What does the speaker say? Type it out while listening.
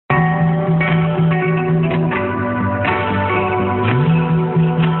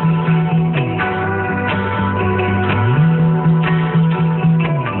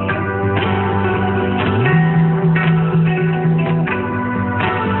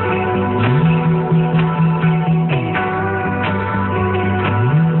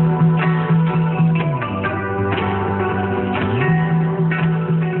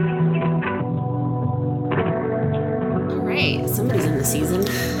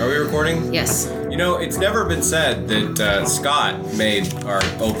Are we recording? Yes. You know, it's never been said that Scott made our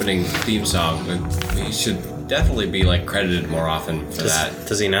opening theme song. He should definitely be credited more often for that.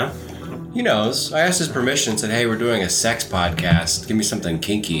 Does he know? He knows. I asked his permission, said, "Hey, we're doing a sex podcast. Give me something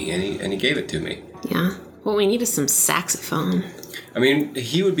kinky," and he gave it to me. Yeah. What we need is some saxophone. I mean,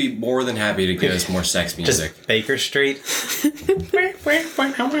 he would be more than happy to give us more sex music. Just Baker Street.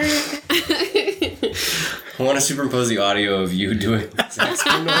 I want to superimpose the audio of you doing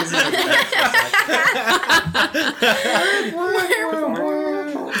saxophone noises.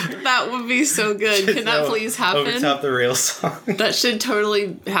 That would be so good. Can that please happen? Over top the real song. That should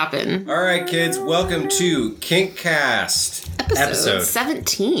totally happen. All right, kids, welcome to Kinkcast. Episode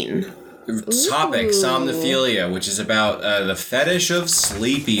 17. Topic, somnophilia, which is about the fetish of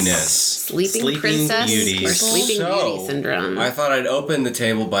sleepiness. Sleeping princess beauties. or sleeping beauty syndrome. I thought I'd open the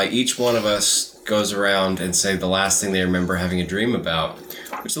table by each one of us goes around and say the last thing they remember having a dream about.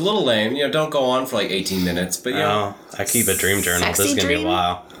 Which is a little lame. You know, don't go on for 18 minutes, but Oh, I keep a dream journal. Sexy This is going to be a dream?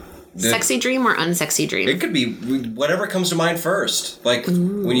 while. Sexy dream or unsexy dream? It could be whatever comes to mind first.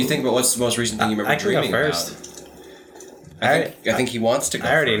 When you think about what's the most recent thing you remember I can go dreaming first. about. I think he wants to go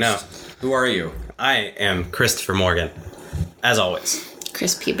I already first. know. Who are you? I am Christopher Morgan, as always.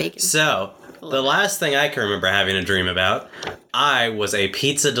 Crispy bacon. So, the last thing I can remember having a dream about, I was a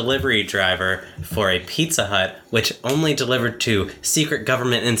pizza delivery driver for a Pizza Hut, which only delivered to secret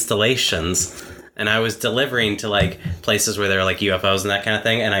government installations. And I was delivering to, places where there were, UFOs and that kind of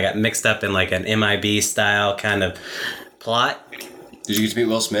thing, and I got mixed up in, an MIB-style kind of plot. Did you get to meet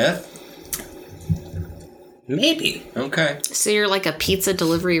Will Smith? Maybe. Okay. So you're like a pizza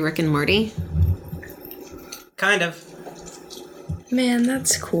delivery Rick and Morty? Kind of. Man,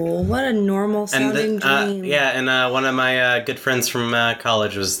 that's cool. What a normal sounding dream. And one of my good friends from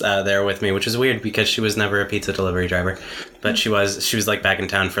college was there with me, which is weird because she was never a pizza delivery driver, but she was back in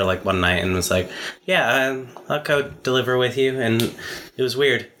town for one night and was like, "Yeah, I'll go deliver with you," and it was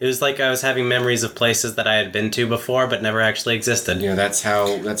weird. It was like I was having memories of places that I had been to before but never actually existed. You know, that's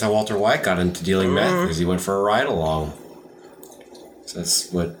how Walter White got into dealing meth, because he went for a ride along. So that's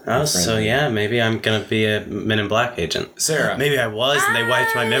what. Oh, so yeah, maybe I'm gonna be a Men in Black agent. Sarah. Maybe I was, and they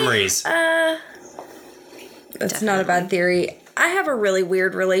wiped my memories. That's not a bad theory. I have a really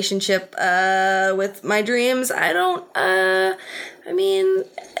weird relationship with my dreams. I don't,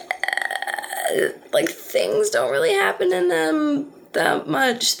 things don't really happen in them that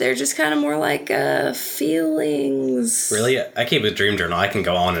much. They're just kind of more like feelings. Really? I keep a dream journal. I can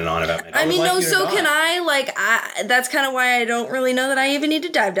go on and on about my dreams. Can I. That's kind of why I don't really know that I even need to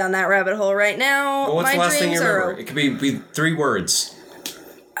dive down that rabbit hole right now. Well, what's my the last thing you dreams remember? It could be 3 words.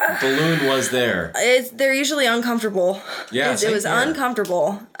 Balloon was there. They're usually uncomfortable. Yeah, it was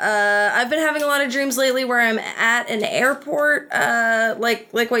uncomfortable. I've been having a lot of dreams lately where I'm at an airport, like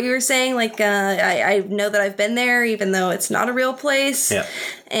what you were saying. I know that I've been there, even though it's not a real place. Yeah.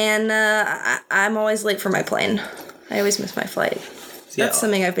 And I'm always late for my plane. I always miss my flight. That's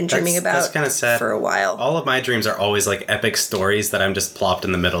something I've been dreaming about. That's kind of sad. For a while. All of my dreams are always epic stories that I'm just plopped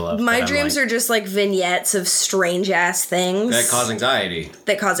in the middle of. My dreams are just vignettes of strange ass things That cause anxiety.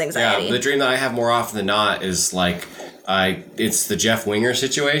 Yeah, the dream that I have more often than not is it's the Jeff Winger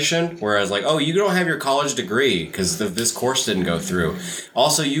situation, where I was like, oh, you don't have your college degree because this course didn't go through.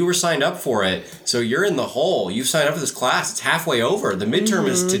 Also, you were signed up for it, so you're in the hole. You signed up for this class. It's halfway over. The midterm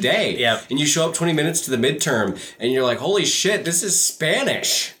is today. Yep. And you show up 20 minutes to the midterm, and you're like, holy shit, this is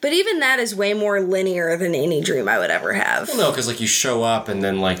Spanish. But even that is way more linear than any dream I would ever have. Well, no, because you show up, and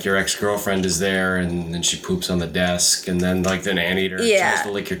then your ex-girlfriend is there, and then she poops on the desk, and then an anteater tries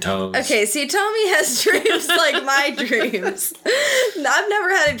to lick your toes. Okay, see, Tommy has dreams like my dreams. I've never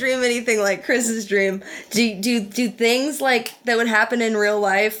had a dream anything like Chris's dream. Do things that would happen in real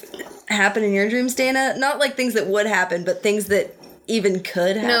life happen in your dreams, Dana? Not things that would happen, but things that even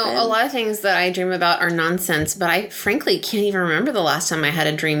could happen. No, a lot of things that I dream about are nonsense, but I frankly can't even remember the last time I had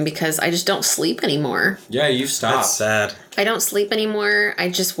a dream because I just don't sleep anymore. Yeah, you've stopped. That's sad. I don't sleep anymore. I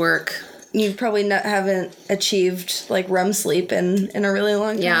just work. You probably haven't achieved REM sleep in a really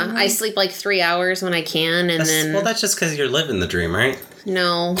long time. Yeah, I sleep 3 hours when I can, and then... Well, that's just because you're living the dream, right?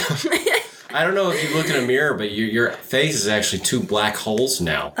 No. I don't know if you look in a mirror, but your face is actually 2 black holes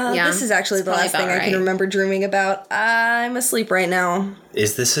now. Yeah, this is actually the last thing I can remember dreaming about. I'm asleep right now.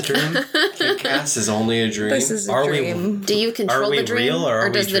 Is this a dream? Kick-Ass is only a dream. This is a dream. Do you control the dream, real or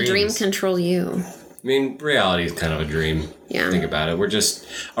does the dream control you? I mean, reality is kind of a dream. Yeah. Think about it. We're just...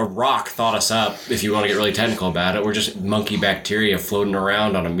 A rock thought us up, if you want to get really technical about it. We're just monkey bacteria floating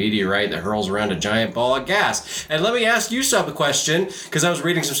around on a meteorite that hurls around a giant ball of gas. And let me ask you a question, because I was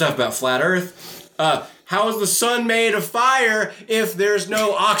reading some stuff about Flat Earth. How is the sun made of fire if there's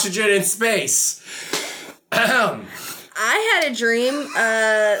no oxygen in space? Ahem. I had a dream.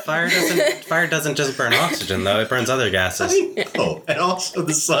 Fire doesn't just burn oxygen though; it burns other gases. Oh, and also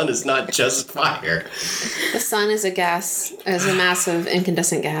the sun is not just fire. The sun is a massive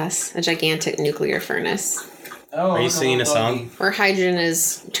incandescent gas, a gigantic nuclear furnace, Oh, Are you singing a song? where hydrogen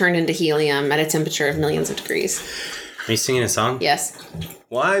is turned into helium at a temperature of millions of degrees. Are you singing a song? Yes.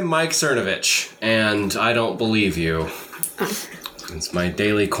 Well, I'm Mike Cernovich, and I don't believe you. It's my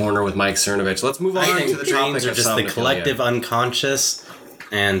daily corner with Mike Cernovich. Let's move on I to think the topic dreams are of just the somnophilia. collective unconscious.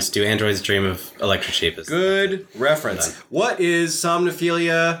 And do androids dream of electric sheep? Good reference. What is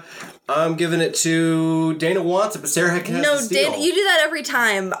somnophilia? I'm giving it to Dana wants it, but Sarah has No, to steal. Dana, you do that every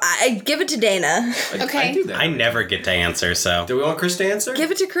time. I give it to Dana. Okay. I do that. I never get to answer, so. Do we want Chris to answer?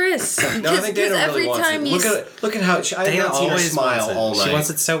 Give it to Chris. No, I think Dana really every wants time it. you Look at how I have Dana not seen her always smile wants it. all night. She wants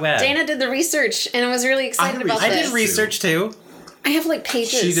it so bad. Dana did the research and was really excited about I this. did research too. I have like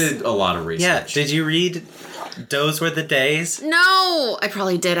pages. She did a lot of research. Yeah, did you read Those Were the Days? No, I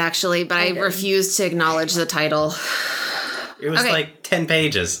probably did actually, but I refused to acknowledge the title. It was Okay. like 10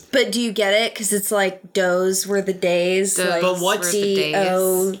 pages. But do you get it? Because it's like those were the days. Those Like But what's were the days.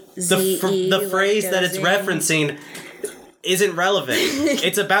 D-O-Z-E, The like phrase that it's dozing. referencing isn't relevant.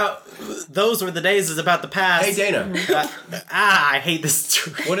 It's about Those Were the Days is about the past. Hey, Dana. I hate this.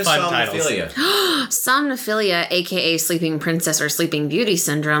 What is fun titles. somnophilia? Somnophilia, aka sleeping princess or sleeping beauty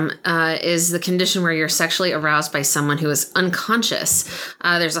syndrome, is the condition where you're sexually aroused by someone who is unconscious.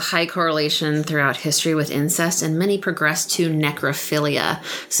 There's a high correlation throughout history with incest, and many progress to necrophilia.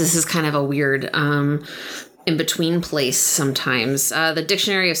 So this is kind of a weird in between place sometimes. The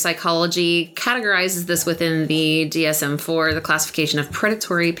Dictionary of Psychology categorizes this within the DSM-4, the classification of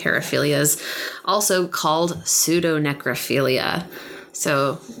predatory paraphilias, also called pseudonecrophilia.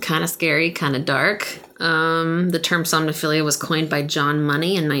 So kind of scary, kind of dark. The term somnophilia was coined by John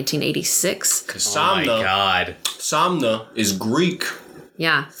Money in 1986. Because Oh my god. somna is Greek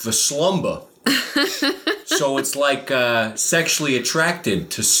Yeah. for slumber. So it's like sexually attracted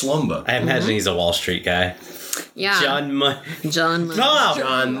to slumber. I imagine he's a Wall Street guy. Yeah. John Money. John Money. No!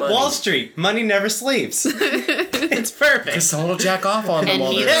 John Money. Wall Street. Money never sleeps. It's perfect. Someone will jack off on them And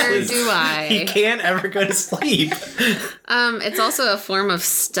while they're neither asleep. do I. He can't ever go to sleep. It's also a form of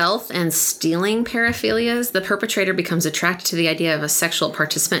stealth and stealing paraphilias. The perpetrator becomes attracted to the idea of a sexual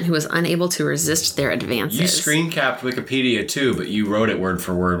participant who is unable to resist their advances. You screen capped Wikipedia too, but you wrote it word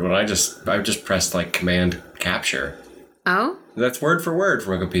for word. When I just pressed like command capture. Oh? That's word for word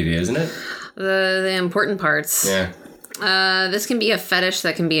for Wikipedia, isn't it? The important parts. Yeah. This can be a fetish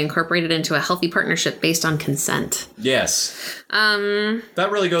that can be incorporated into a healthy partnership based on consent. Yes. That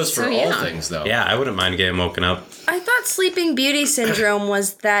really goes for so, all yeah. things, though. Yeah, I wouldn't mind getting woken up. I thought sleeping beauty syndrome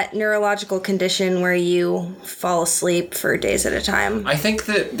was that neurological condition where you fall asleep for days at a time. I think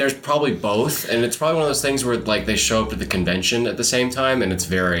that there's probably both, and it's probably one of those things where like they show up to the convention at the same time, and it's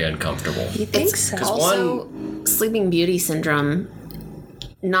very uncomfortable. You think so? Also, sleeping beauty syndrome,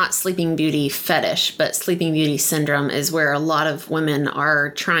 not sleeping beauty fetish, but sleeping beauty syndrome is where a lot of women are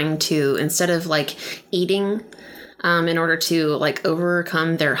trying to, instead of like eating in order to like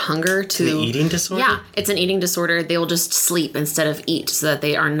overcome their hunger to The eating disorder? Yeah, it's an eating disorder. They will just sleep instead of eat so that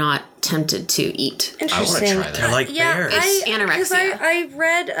they are not tempted to eat. Interesting. try that. They're like bears. It's Because anorexia. I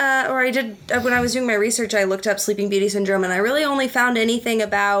read, or I did, when I was doing my research, I looked up sleeping beauty syndrome, and I really only found anything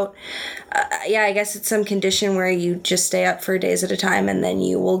about, I guess it's some condition where you just stay up for days at a time, and then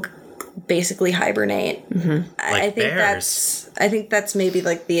you will basically hibernate. Mm-hmm. I Like think bears. I think that's maybe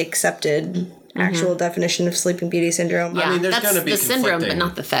like the accepted actual definition of sleeping beauty syndrome. Yeah, mean, there's that's gonna be the syndrome, but conflicting-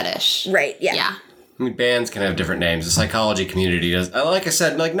 not the fetish. Right. Yeah. Yeah. I mean, bands can have different names. The psychology community does. Like I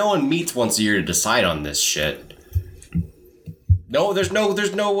said, like no one meets once a year to decide on this shit. No, there's no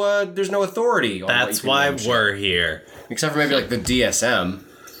authority. On what That's you can why name shit. we're here. Except for maybe like the DSM.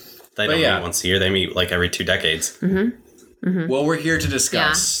 They don't yeah. meet once a year. They meet like every 2 decades. Well, we're here to Yeah.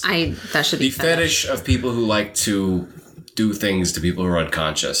 discuss That should be the fetish of people who like to do things to people who are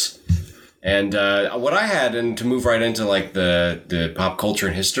unconscious. And what I had, and to move right into like the pop culture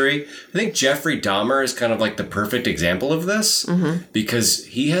and history, I think Jeffrey Dahmer is kind of like the perfect example of this because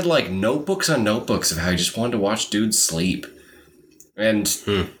he had like notebooks on notebooks of how he just wanted to watch dudes sleep. And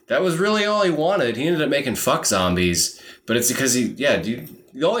that was really all he wanted. He ended up making fuck zombies, but it's because the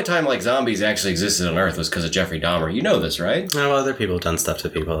only time like zombies actually existed on Earth was because of Jeffrey Dahmer. You know this, right? Oh, well, other people have done stuff to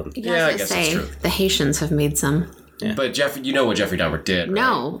people. Yeah, I guess that's true. The Haitians have made some. But you know what Jeffrey Dahmer did, right?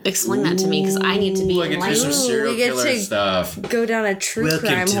 No, explain that to me because I need to be Ooh, I get to do some enlightened. serial we get killer to- stuff. Go down a true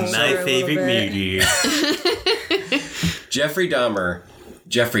crime hole for a little bit. movie. Jeffrey Dahmer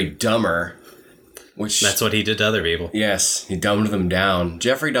Which That's what he did to other people. Yes, he dumbed them down.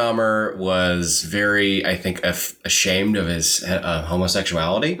 Jeffrey Dahmer was very, I think, ashamed of his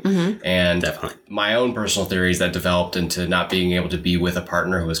homosexuality. And Definitely. my own personal theory is that developed into not being able to be with a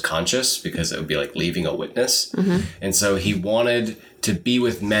partner who was conscious because it would be like leaving a witness. And so he wanted to be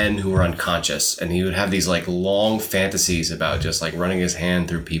with men who were unconscious. And he would have these like long fantasies about just like running his hand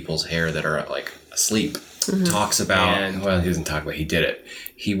through people's hair that are like asleep. Talks about, well, he doesn't talk about, he did it.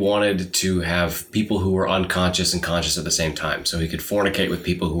 He wanted to have people who were unconscious and conscious at the same time, so he could fornicate with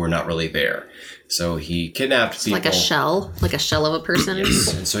people who were not really there. So he kidnapped people. Like a shell of a person.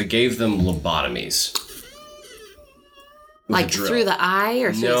 And so he gave them lobotomies. With a Like drill. through the eye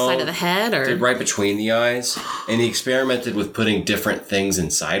or through the No, side of the head or right between the eyes. And he experimented with putting different things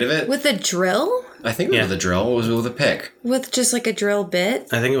inside of it. With a drill? I think it was with a drill. It was with a pick. With just like a drill bit?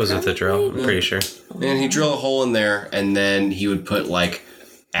 I think it was with the drill. I'm pretty sure. And he'd drill a hole in there, and then he would put like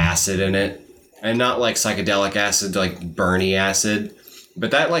acid in it. And not like psychedelic acid, like Bernie acid. But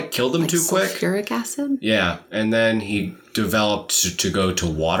that like killed him too quick. sulfuric acid. Yeah. And then he developed to go to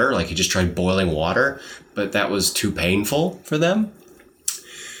water. Like he just tried boiling water, but that was too painful for them.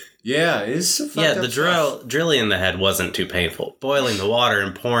 Yeah, it's some fucked Yeah, up the stuff. drilling in the head wasn't too painful. Boiling the water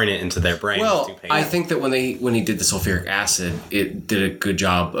and pouring it into their brain was too Well, painful. I think that when he did the sulfuric acid, it did a good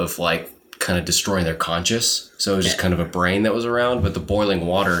job of like kind of destroying their conscious. So it was just kind of a brain that was around, but the boiling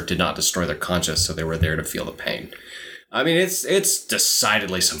water did not destroy their conscious, so they were there to feel the pain. I mean, it's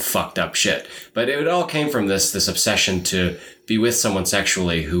decidedly some fucked up shit, but it all came from this obsession to be with someone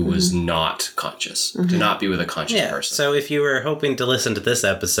sexually who was not conscious, to not be with a conscious person. So if you were hoping to listen to this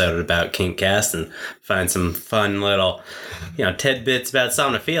episode about Kinkcast and find some fun little, tidbits about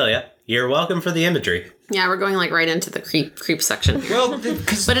somnophilia, you're welcome for the imagery. Yeah, we're going like right into the creep section. Well,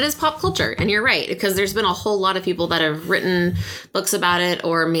 because But it is pop culture, and you're right, because there's been a whole lot of people that have written books about it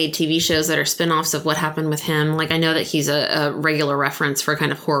or made TV shows that are spin-offs of what happened with him. Like, I know that he's a regular reference for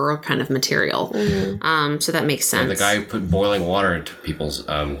kind of horror kind of material. So that makes sense. the guy who put boiling water into people's,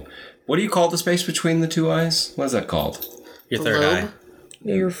 what do you call the space between the two eyes? What is that called? Your third Lobe? eye.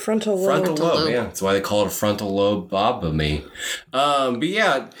 Your frontal lobe. Frontal lobe, lobe. yeah. That's why they call it a frontal lobotomy. But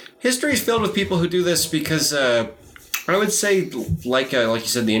yeah, history is filled with people who do this because I would say, like you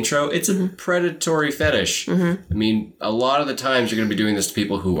said in the intro, it's a predatory fetish. I mean, a lot of the times you're going to be doing this to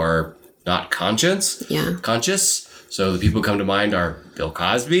people who are not conscious. Yeah. So the people who come to mind are Bill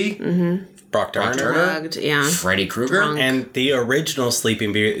Cosby, Brock Turner. Drugged, yeah. Freddy Krueger. Drunk. And the original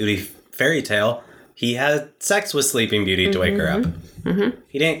Sleeping Beauty fairy tale, he had sex with Sleeping Beauty to wake her up.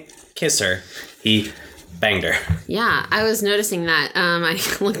 He didn't kiss her. He banged her. Yeah, I was noticing that. I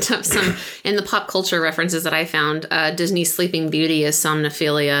looked up some in the pop culture references that I found. Disney's Sleeping Beauty is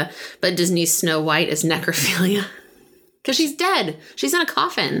somnophilia, but Disney's Snow White is necrophilia. Because she's dead. She's in a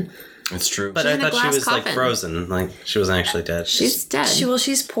coffin. It's true. But She's I in a thought she glass was like coffin. frozen. Like she wasn't actually dead. She's dead.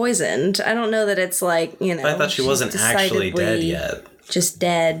 She's poisoned. I don't know that it's like, But I thought she she's wasn't actually dead decidedly yet. Just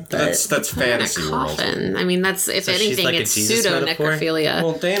dead, but that's in a fantasy world. coffin. I mean, that's, if So she's anything, like a it's Jesus pseudo metaphor? necrophilia.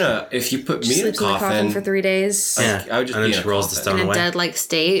 Well, Dana, if you put me in a sleeps in the coffin coffin, for 3 days. Yeah, I would just and then be in she a rolls the coffin. stone In a away. dead-like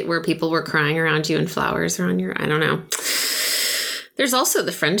state where people were crying around you and flowers are on your... I don't know. There's also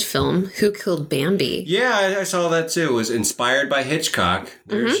the French film Who Killed Bambi. Yeah, I saw that too. It was inspired by Hitchcock.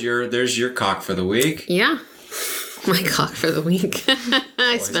 There's your cock for the week. Yeah. My cock for the week.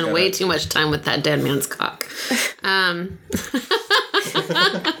 I spent got way it. too much time with that dead man's cock.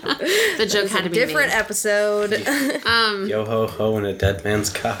 The joke had to be Different made. episode. Yo ho ho and a dead man's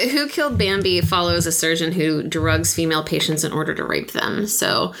cock. Who Killed Bambi follows a surgeon who drugs female patients in order to rape them.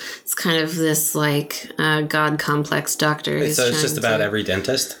 So it's kind of this like god complex doctor. who's So it's trying just about to- every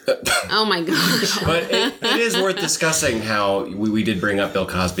dentist? Oh my gosh. But it is worth discussing how we did bring up Bill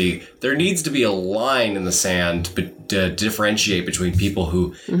Cosby. There needs to be a line in the sand to differentiate between people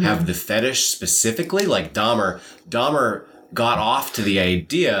who have the fetish specifically, like Dahmer. Dahmer got off to the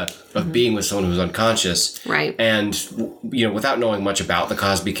idea of being with someone who was unconscious. Right. And, without knowing much about the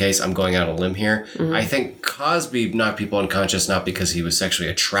Cosby case, I'm going out on a limb here. I think Cosby knocked people unconscious not because he was sexually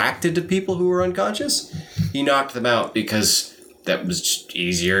attracted to people who were unconscious. He knocked them out because that was just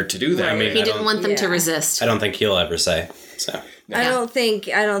easier to do that. I mean, He I didn't don't- want them to Yeah. resist. I don't think he'll ever say. So I don't think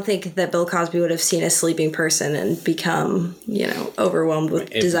that Bill Cosby would have seen a sleeping person and become, overwhelmed with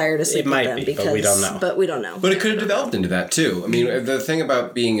desire to sleep might with them be, but we don't know. But we don't know. But it could have developed into that too. I mean, the thing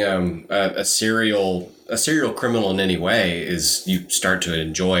about being a serial criminal in any way is you start to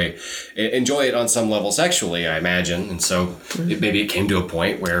enjoy it on some level sexually, I imagine, and so maybe it came to a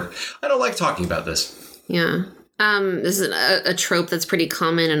point where I don't like talking about this. Yeah. This is a trope that's pretty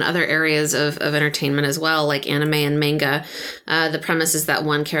common in other areas of entertainment as well, like anime and manga. The premise is that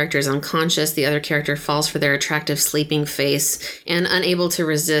one character is unconscious, the other character falls for their attractive sleeping face, and unable to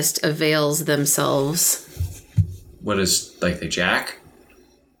resist, avails themselves. What is, like, they jack?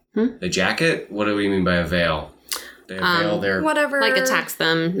 They jack it? What do we mean by avail? They avail their... Whatever. Like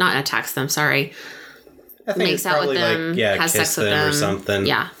not attacks them, sorry. I think Makes it's out with probably them, like, yeah, has kiss sex with them or them. something.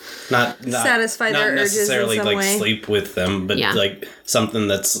 Yeah. Not Satisfy their urges in necessarily some like way. sleep with them, but Yeah. like something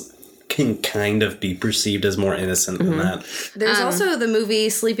that's can kind of be perceived as more innocent than that. There's also the movie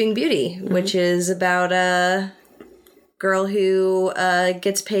Sleeping Beauty, which is about a girl who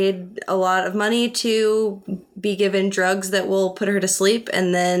gets paid a lot of money to be given drugs that will put her to sleep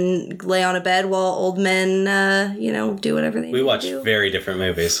and then lay on a bed while old men, do whatever they We need watched to do very different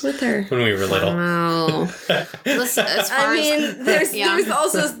movies with her. when we were little. Oh. Listen, as far I as... mean, there's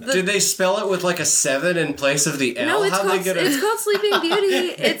also the Did they spell it with, like, a 7 in place of the L? no, it's How'd called, they get it's called Sleeping Beauty.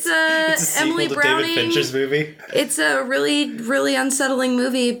 It's a It's a sequel Emily to Browning. David Fincher's movie. It's a really, really unsettling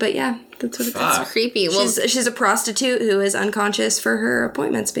movie, but yeah, that's what it's Fuck. creepy. Well, She's a prostitute who is unconscious for her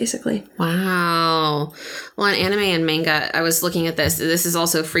appointments, basically. wow. Well, in anime and manga, I was looking at this. This is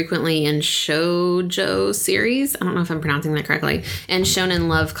also frequently in shoujo series. I don't know if I'm pronouncing that correctly. And shonen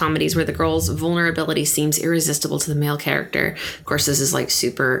love comedies where the girl's vulnerability seems irresistible to the male character. Of course, this is like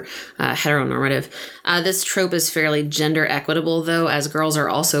super heteronormative. This trope is fairly gender equitable, though, as girls are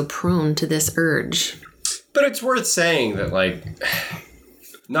also prone to this urge. But it's worth saying that, like,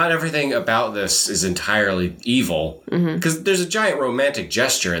 not everything about this is entirely evil. Because there's a giant romantic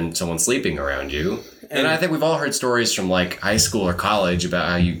gesture in someone sleeping around you. And I think we've all heard stories from, like, high school or college about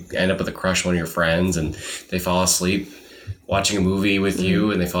how you end up with a crush on one of your friends and they fall asleep watching a movie with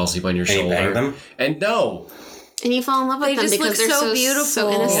you and they fall asleep on your And you shoulder. bang them? And no. And you fall in love with They them just because look they're so so beautiful. so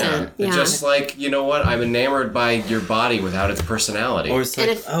innocent. Yeah. Yeah. Just like, you know what? I'm enamored by your body without its personality. Or it's And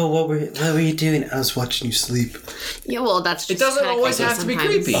like, if- oh, what were you doing? I was watching you sleep. Yeah, well, that's just It doesn't kinda always creepy have to be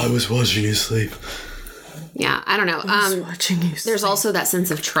sometimes. creepy. I was watching you sleep. Yeah, I don't know. Watching you. There's also that sense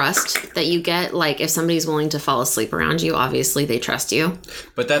of trust that you get. Like, if somebody's willing to fall asleep around you, obviously they trust you.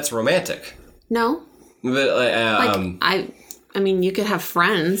 But that's romantic. No, But, like I mean, you could have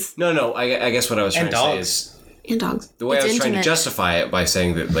friends no, I guess what I was trying And to say dogs. is and dogs. the way It's I was trying to intimate. justify it by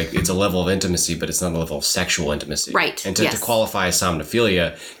saying that, like, it's a level of intimacy, but it's not a level of sexual intimacy. Right, And to yes. qualify as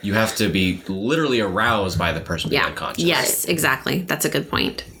somnophilia, you have to be literally aroused by the person being Yeah. unconscious. Yes, exactly. That's a good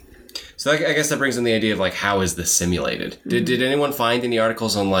point. So I guess that brings in the idea of, like, how is this simulated? Did anyone find any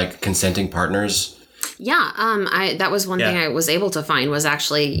articles on, like, consenting partners? Yeah, that was one thing Yeah. I was able to find was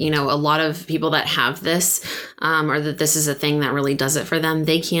actually, a lot of people that have this, or that this is a thing that really does it for them,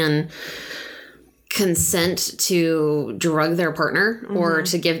 they can consent to drug their partner or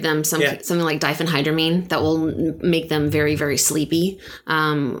to give them something like diphenhydramine that will make them very, very sleepy,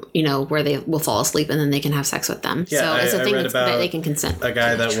 where they will fall asleep and then they can have sex with them. Yeah, so it's a I thing read that about they can consent. A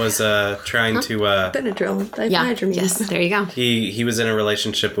guy that was trying to Benadryl. Yeah, Diphenhydramine. yes, there you go. he was in a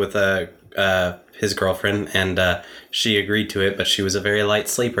relationship with his girlfriend, and she agreed to it, but she was a very light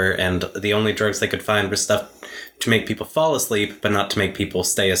sleeper, and the only drugs they could find were stuff to make people fall asleep, but not to make people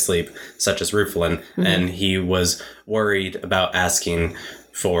stay asleep, such as Rufalin. And he was worried about asking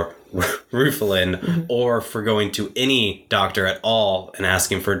for Rufalin or for going to any doctor at all and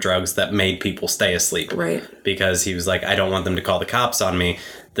asking for drugs that made people stay asleep. Right. Because he was like, I don't want them to call the cops on me.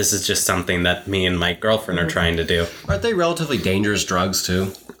 This is just something that me and my girlfriend are trying to do. Aren't they relatively dangerous drugs,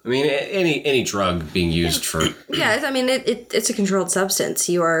 too? I mean, any drug being used for... Yeah, I mean, it's a controlled substance.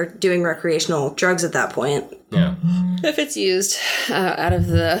 You are doing recreational drugs at that point. Yeah. If it's used out of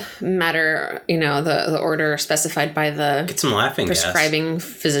the matter, the order specified by the Get some laughing gas. prescribing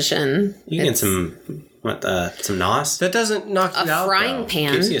physician. You can get some NOS. That doesn't knock you A out, frying though.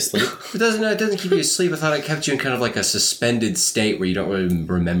 pan. Keeps you asleep. It doesn't keep you asleep. I thought it kept you in kind of like a suspended state where you don't really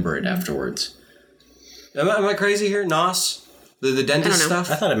remember it afterwards. Am I crazy here? NOS? The dentist know. I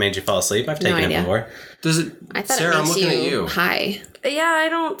stuff? thought it made you fall asleep. I've taken idea. it before. Does it... I thought Sarah, it I'm makes looking you, at you. high. Yeah, I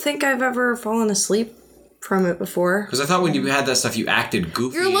don't think I've ever fallen asleep from it before. Because I thought when you had that stuff, you acted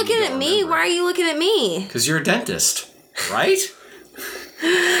goofy. You're looking at me. Why are you looking at me? Because you're a dentist, right?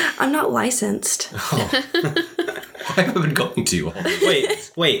 I'm not licensed. I haven't been going to you all.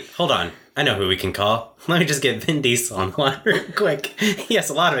 Wait, hold on. I know who we can call. Let me just get Vin Diesel on the line real quick. He has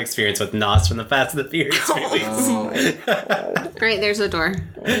a lot of experience with Nos from the Fast and the Furious movies. All right, there's a door.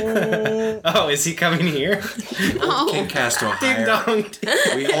 Oh, is he coming here? Kingcast to a Ding higher. dong.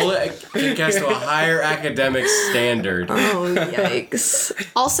 We hold Kingcast to a higher academic standard. Oh, yikes.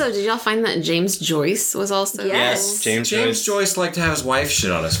 Also, did y'all find that James Joyce was also Yes. James Joyce liked to have his wife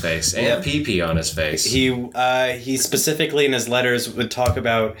shit on his face and Yep. pee on his face. He specifically in his letters would talk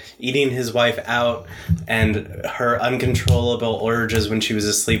about eating his wife out, and her uncontrollable urges when she was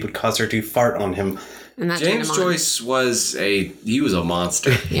asleep would cause her to fart on him. And that James turned him on. Joyce was a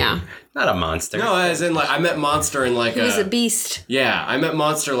monster. Yeah. Not a monster. No, as in like I met monster in like He was a beast. Yeah, I met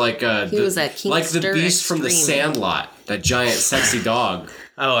monster like He was a like the Kingster beast from the extreme. Sandlot, that giant sexy dog.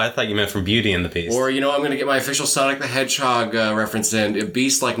 Oh, I thought you meant from Beauty and the Beast. Or I'm gonna get my official Sonic the Hedgehog reference in, a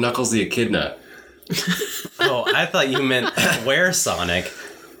beast like Knuckles the Echidna. Oh, I thought you meant Were Sonic.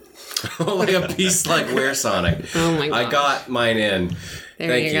 Like a beast like Were Sonic. Oh my god. I got mine in. There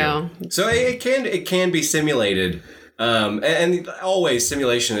Thank you go. So it can be simulated, and always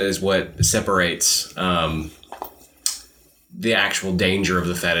simulation is what separates the actual danger of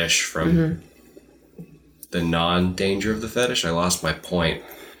the fetish from the non-danger of the fetish. I lost my point.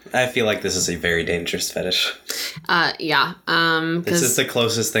 I feel like this is a very dangerous fetish. Yeah. This is the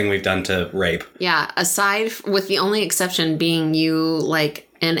closest thing we've done to rape. Yeah, with the only exception being you like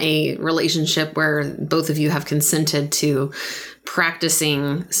in a relationship where both of you have consented to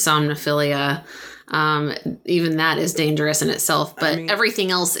practicing somnophilia, even that is dangerous in itself, but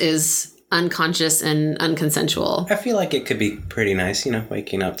everything else is unconscious and unconsensual. I feel like it could be pretty nice,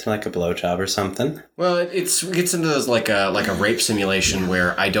 waking up to like a blowjob or something. Well, it gets into those like a rape simulation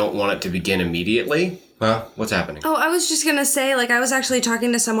where I don't want it to begin immediately. Huh? What's happening? Oh, I was just going to say, I was actually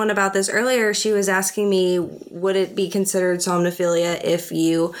talking to someone about this earlier. She was asking me, would it be considered somnophilia if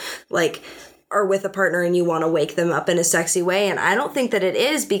you, are with a partner and you want to wake them up in a sexy way? And I don't think that it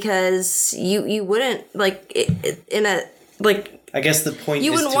is, because you wouldn't, I guess the point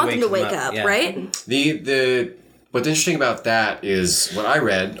you is wouldn't want them to wake up, up, yeah. right? What's interesting about that is what I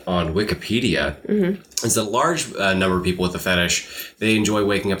read on Wikipedia is that a large number of people with the fetish, they enjoy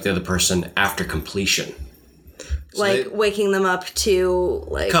waking up the other person after completion. So Waking them up to,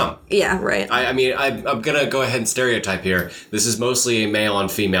 come. Yeah, right. I'm going to go ahead and stereotype here. This is mostly a male on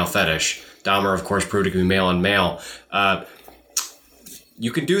female fetish. Dahmer, of course, proved it can be male on male.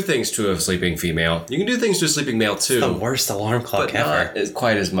 You can do things to a sleeping female. You can do things to a sleeping male, too. The worst alarm clock but ever. not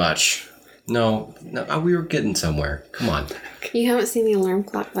quite as much. No, we were getting somewhere. Come on. You haven't seen the alarm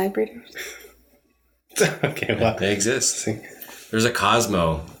clock vibrators? Okay, well. They exist. There's a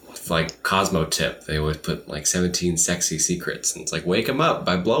Cosmo tip. They would put 17 sexy secrets, and it's wake them up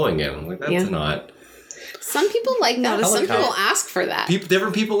by blowing it. I'm like, that's not. Some people like that. Some helicopter. people ask for that.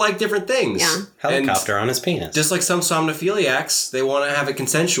 Different people like different things. Yeah. Helicopter on his penis. Just like some somnophiliacs, they want to have it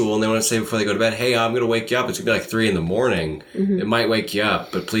consensual, and they want to say before they go to bed, hey, I'm going to wake you up. It's going to be 3 a.m. It might wake you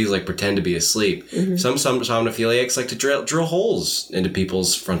up, but please pretend to be asleep. Some somnophiliacs like to drill holes into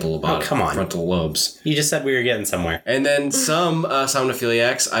people's frontal lobes. You just said we were getting somewhere. And then some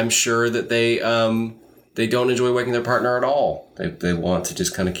somnophiliacs, I'm sure that they don't enjoy waking their partner at all. They want to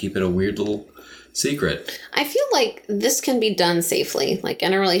just kind of keep it a weird little secret. I feel like this can be done safely.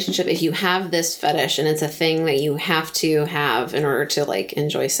 In a relationship, if you have this fetish and it's a thing that you have to have in order to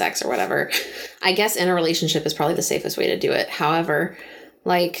enjoy sex or whatever, I guess in a relationship is probably the safest way to do it. However,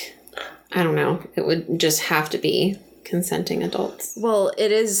 I don't know, it would just have to be consenting adults. Well,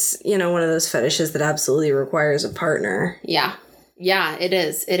 it is, one of those fetishes that absolutely requires a partner. Yeah. Yeah, it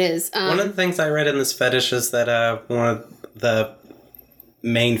is. It is. One of the things I read in this fetish is that one of the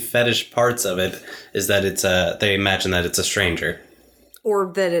main fetish parts of it is that it's they imagine that it's a stranger,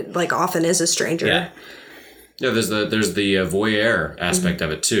 or that it often is a stranger. Yeah, there's the voyeur aspect of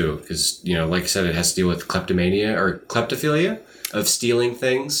it too, because like I said, it has to deal with kleptomania or kleptophilia of stealing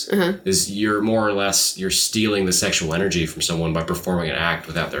things. Is you're more or less stealing the sexual energy from someone by performing an act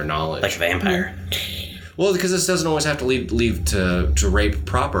without their knowledge, like a vampire. Well, because this doesn't always have to lead to rape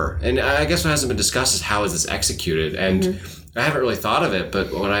proper, and I guess what hasn't been discussed is how is this executed. And I haven't really thought of it,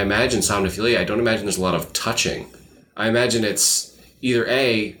 but when I imagine somnophilia, I don't imagine there's a lot of touching. I imagine it's either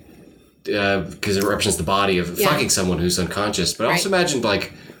A, because it represents the body of fucking someone who's unconscious, but I also imagine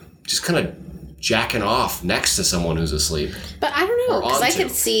just kind of jacking off next to someone who's asleep. But I don't know, because I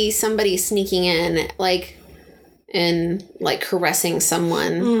could see somebody sneaking in, and caressing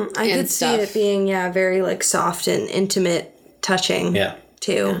someone. I could see it being very soft and intimate touching. Yeah.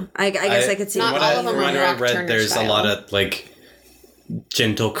 Too. I guess I could see. Not all of them are Rock Turner there's style. a lot of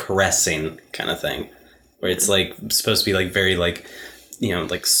gentle caressing kind of thing, where it's supposed to be very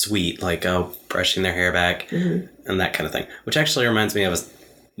like sweet, like, oh, brushing their hair back and that kind of thing. Which actually reminds me of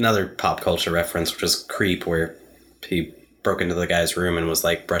another pop culture reference, which is Creep, where he broke into the guy's room and was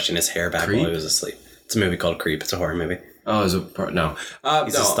like brushing his hair back while he was asleep. It's a movie called Creep. It's a horror movie. Oh, is it no?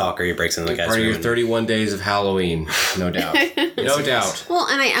 He's a stalker. He breaks into the guy's Part of room. your 31 days of Halloween, no doubt, no doubt. Well,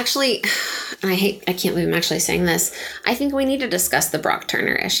 and I can't believe I'm actually saying this. I think we need to discuss the Brock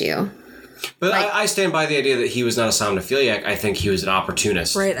Turner issue. But I stand by the idea that he was not a somnophiliac. I think he was an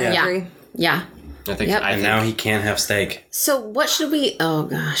opportunist. Right, I agree. Yeah. I think. Yep. And now he can't have steak. So what should we? Oh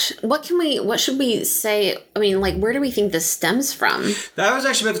gosh, what should we say? I mean, like, where do we think this stems from? I was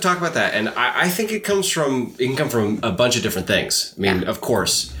actually about to talk about that, and I think it can come from a bunch of different things. I mean, of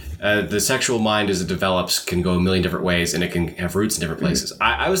course, the sexual mind as it develops can go a million different ways, and it can have roots in different places.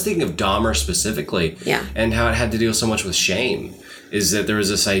 I was thinking of Dahmer specifically, and how it had to deal so much with shame. Is that there was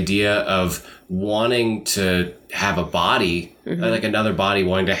this idea of wanting to have a body, like another body,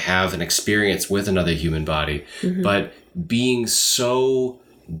 wanting to have an experience with another human body, but being so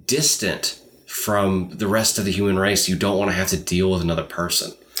distant from the rest of the human race, you don't want to have to deal with another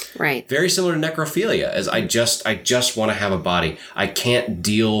person. Right. Very similar to necrophilia, as I just want to have a body. I can't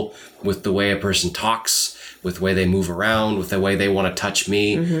deal with the way a person talks, with the way they move around, with the way they want to touch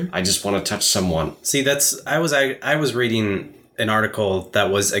me. I just want to touch someone. See, I was reading an article that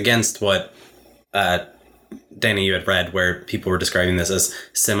was against what Danny, you had read, where people were describing this as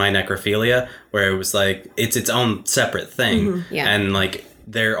semi-necrophilia, where it was like it's its own separate thing. And like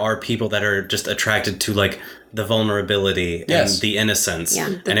there are people that are just attracted to like the vulnerability and the innocence.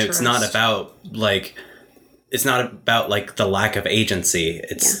 And it's not about like the lack of agency.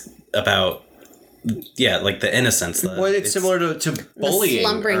 It's about like the innocence. Well, it's similar to bullying. The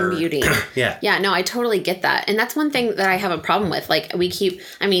slumbering beauty. Yeah, no, I totally get that. And that's one thing that I have a problem with. Like,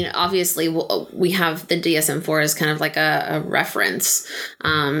 obviously, we have the DSM-4 as kind of like a reference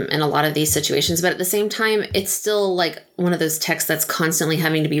in a lot of these situations. But at the same time, it's still like one of those texts that's constantly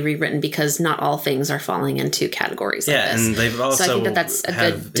having to be rewritten because not all things are falling into categories like this. And they've also so I think that's a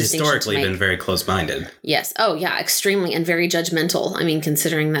good historically been very close-minded. Yes. Oh, yeah, extremely, and very judgmental. I mean,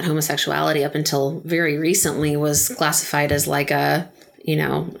 considering that homosexuality up until very recently was classified as like a, I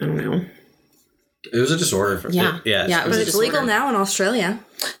don't know. It was a disorder. Yeah. It But it's legal now in Australia.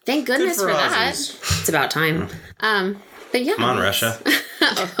 Thank goodness for that. It's about time. But yeah. Come on, Russia.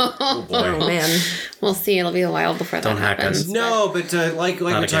 Oh boy. Oh man. We'll see. It'll be a while before that Don't hack happens. us. No, but like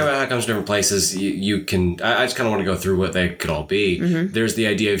we talk about how it comes to different places, you can. I just kind of want to go through what they could all be. There's the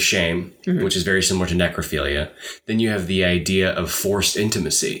idea of shame, which is very similar to necrophilia. Then you have the idea of forced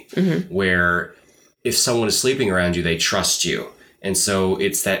intimacy, where if someone is sleeping around you, they trust you. And so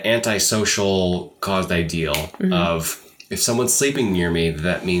it's that antisocial caused ideal of if someone's sleeping near me,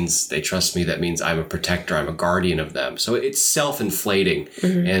 that means they trust me. That means I'm a protector. I'm a guardian of them. So it's self-inflating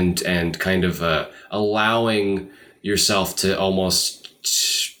and kind of allowing yourself to almost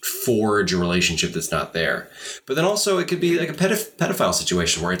forge a relationship that's not there. But then also it could be like a pedophile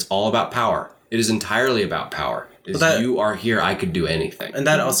situation where it's all about power. It is entirely about power. You are here, I could do anything. And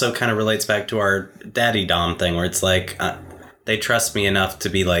that also kind of relates back to our daddy dom thing, where it's like they trust me enough to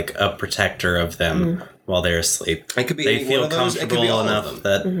be like a protector of them while they're asleep. It could be they feel one of those, it could comfortable be all enough of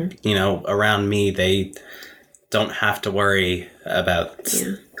them. that around me they don't have to worry about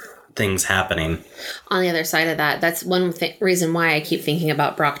things happening. On the other side of that, that's one reason why I keep thinking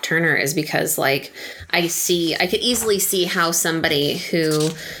about Brock Turner is because, like, I could easily see how somebody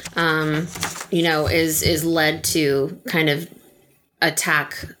who, is led to kind of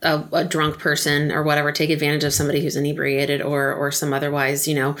attack a drunk person or whatever, take advantage of somebody who's inebriated or some otherwise,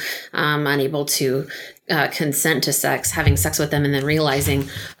 unable to consent to sex, having sex with them, and then realizing,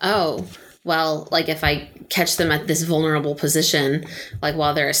 oh, well, like if I catch them at this vulnerable position, like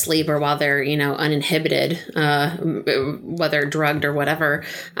while they're asleep or while they're, uninhibited, whether drugged or whatever,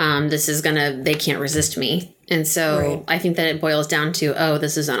 they can't resist me. And so I think that it boils down to,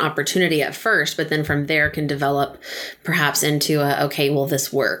 this is an opportunity at first, but then from there can develop perhaps into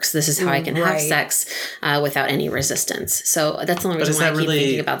this works. This is how I can have sex without any resistance. So that's the only reason why I keep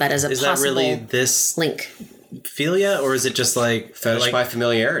thinking about that as a possible that really this link. Philia, or is it just like fetish by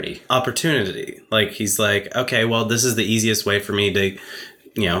familiarity? Opportunity. Like he's like, okay, well, this is the easiest way for me to,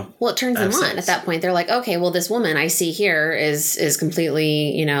 Well, it turns them on at that point. They're like, okay, well, this woman I see here is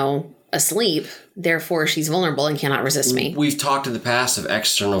completely, asleep. Therefore, she's vulnerable and cannot resist me. We've talked in the past of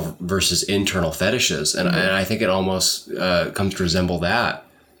external versus internal fetishes, and I think it almost comes to resemble that.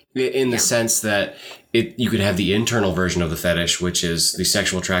 In the sense that you could have the internal version of the fetish, which is the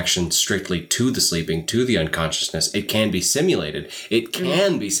sexual attraction strictly to the sleeping, to the unconsciousness. It can be simulated. It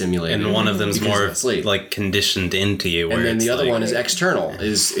can be simulated. And one of them's because more of sleep. like conditioned into you. Where And then it's the other like, one is external. It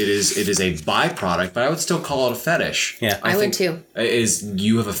is a byproduct, but I would still call it a fetish. Yeah. I would too. Is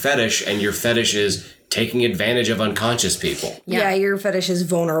you have a fetish, and your fetish is taking advantage of unconscious people. Yeah, your fetish is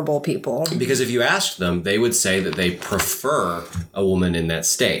vulnerable people. Because if you asked them, they would say that they prefer a woman in that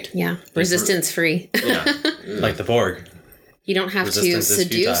state. Yeah. Resistance free. Yeah. like the Borg. You don't have to Resistance is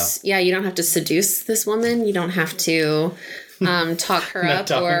seduce. futile. Yeah, you don't have to seduce this woman. You don't have to talk her up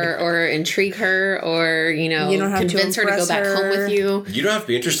talking. or intrigue her or, You don't have to convince her to go impress back home her. with you. You don't have to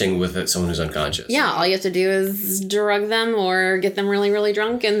be interesting with someone who's unconscious. Yeah, all you have to do is drug them or get them really, really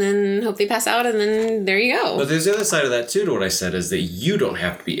drunk and then hope they pass out and then there you go. But there's the other side of that too to what I said is that you don't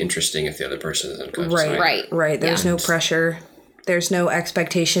have to be interesting if the other person is unconscious. Right. There's Yeah. no pressure. There's no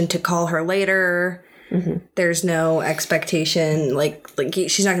expectation to call her later. Mm-hmm. There's no expectation like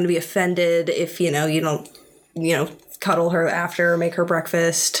she's not going to be offended if you don't cuddle her after or make her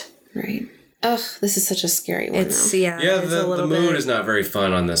breakfast. Right. Ugh, this is such a scary one. It's though. Yeah, it's a the little mood bit. is not very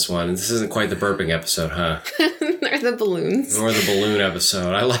fun on this one. This isn't quite the burping episode, huh? Or the balloons. Or the balloon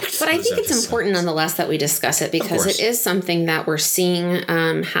episode. I liked But I those think it's episodes. important nonetheless that we discuss it because course. it is something that we're seeing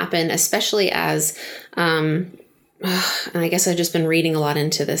happen, especially as, and I guess I've just been reading a lot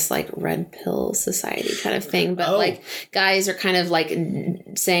into this like red pill society kind of thing. But like guys are kind of like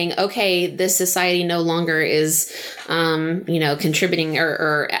saying, okay, this society no longer is, contributing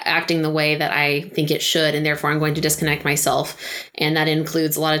or acting the way that I think it should. And therefore I'm going to disconnect myself. And that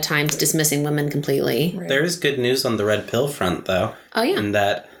includes a lot of times dismissing women completely. There is good news on the red pill front, though. Oh, yeah. In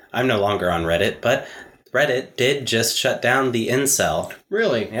that I'm no longer on Reddit, but Reddit did just shut down the incel.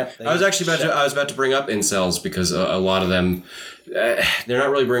 Really? Yep. I was actually about to bring up incels because a lot of them, they're not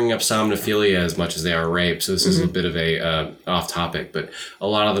really bringing up somnophilia as much as they are rape. So this is a bit of a off topic, but a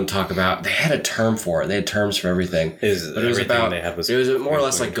lot of them talk about, they had a term for it. They had terms for everything. But it was about, it was more or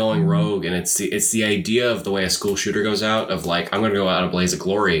less like going rogue. And it's the idea of the way a school shooter goes out of like, I'm going to go out in a blaze of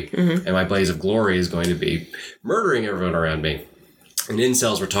glory. And my blaze of glory is going to be murdering everyone around me. And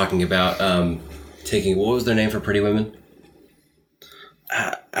incels were talking about, taking, what was their name for pretty women?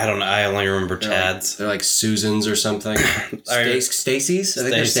 I don't know. I only remember Chads. They're like Susans or something. Stacy's? I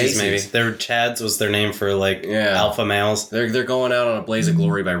think they're Stacey's Stacy's. maybe. Their Chads was their name for like alpha males. They're going out on a blaze of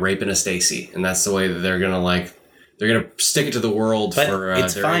glory by raping a Stacy, and that's the way that they're gonna stick it to the world But for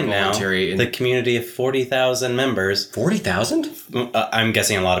it's their fine now. involuntary. The community of 40,000 members. 40,000? I'm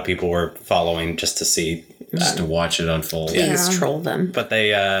guessing a lot of people were following just to see. Just to watch it unfold. Please troll them. But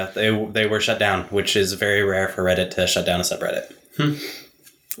they were shut down, which is very rare for Reddit to shut down a subreddit.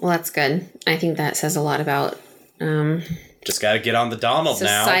 Well, that's good. I think that says a lot about Just got to get on the Donald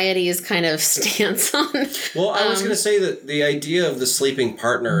now. society's kind of stance on. Well, I was going to say that the idea of the sleeping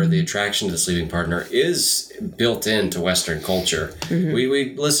partner, or the attraction to the sleeping partner, is built into Western culture.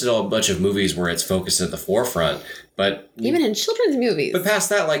 We listed a bunch of movies where it's focused at the forefront, but Even in children's movies. But past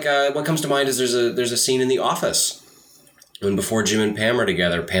that, like what comes to mind is there's a scene in The Office when before Jim and Pam are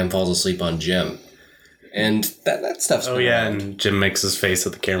together, Pam falls asleep on Jim, and that stuff's Oh been yeah, around. and Jim makes his face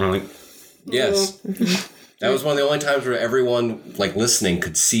at the camera like, Yes, that was one of the only times where everyone like listening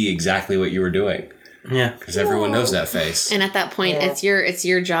could see exactly what you were doing yeah. because everyone knows that face. And at that point, it's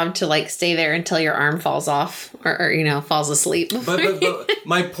your job to like stay there until your arm falls off or falls asleep. But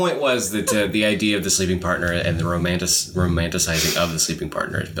my point was that the idea of the sleeping partner and the romanticizing of the sleeping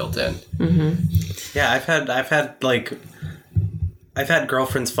partner is built in. Yeah, I've had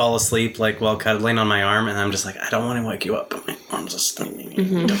girlfriends fall asleep like while cuddling on my arm, and I'm just like, I don't want to wake you up, but my arm's just don't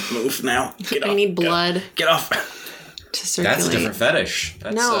move now. Get off. I need blood Get off. to circulate. That's a different fetish.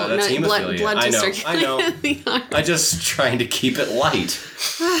 That's, No, that's no, hemophilia. blood I to know. circulate the arm. I'm just trying to keep it light.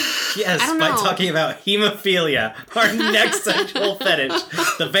 Yes, I don't by know. talking about hemophilia, our next sexual fetish,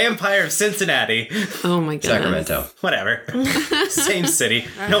 the vampire of Cincinnati. Oh my goodness. Sacramento. Whatever. Same city.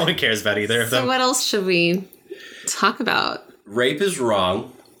 No one cares about either of So them. what else should we talk about? Rape is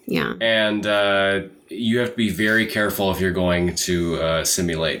wrong, Yeah. and you have to be very careful if you're going to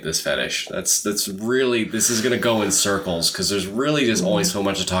simulate this fetish. That's really, this is going to go in circles because there's really just only so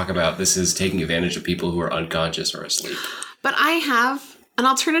much to talk about. This is taking advantage of people who are unconscious or asleep. But I have an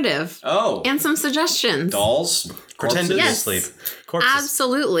alternative Oh, and some suggestions. dolls? Pretended Corpses? to Yes. sleep. Corpses.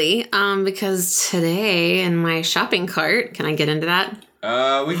 Absolutely. Because today in my shopping cart, can I get into that?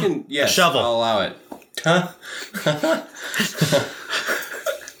 We can, yes, shovel. I'll allow it. Huh?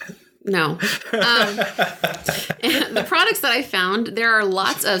 No. The products that I found, there are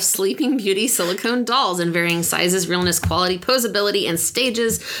lots of Sleeping Beauty silicone dolls in varying sizes, realness, quality, posability, and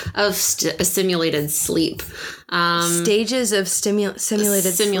stages of simulated sleep. Stages of simulated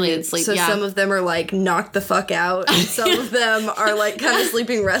sleep, So yeah. some of them are like knocked the fuck out, and some of them are like kind of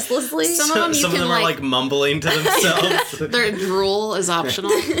sleeping restlessly. Some of them you Some of can them are like mumbling to themselves. their drool is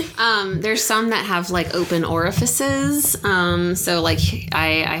optional. There's some that have like open orifices. So like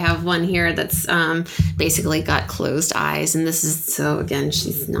I have one here that's basically got closed eyes, and this is so again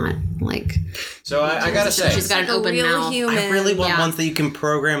she's not like So I gotta say, she's got an a open real mouth. human. I really want Yeah. ones that you can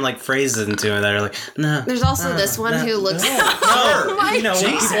program like phrases into and that are like, no. There's also this one who looks No, you know,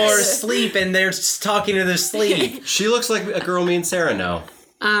 when Jesus. people are asleep and they're just talking to their sleep. she looks like a girl me and Sarah know.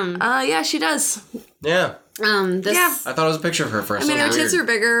 Yeah, she does. Yeah, this Yeah. I thought it was a picture of her first. I mean, her tits are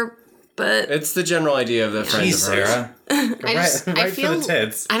bigger, but It's the general idea of the friends Jeez, of hers. Sarah. I just right I for feel the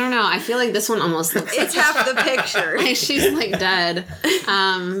tits. I don't know. I feel like this one almost looks it's half the picture. like she's like dead.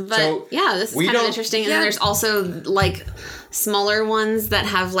 But So, yeah, this is we kind of don't- interesting. And Yeah. then there's also like smaller ones that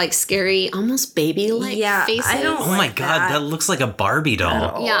have like scary, almost baby like Yeah, faces. I don't Oh my like god, that looks like a Barbie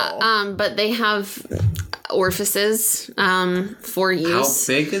doll. Yeah, but they have orifices for How use.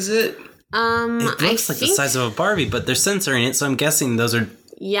 big is it? It looks like the size of a Barbie, but they're censoring it, so I'm guessing those are.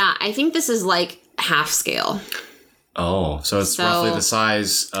 Yeah, I think this is like half scale. Oh, so it's So- roughly the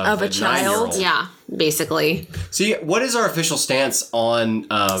size of a child? 9-year-old. Yeah, basically See, what is our official stance on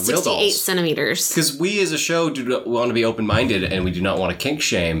real 68 dolls? centimeters. Because we as a show do not want to be open-minded and we do not want to kink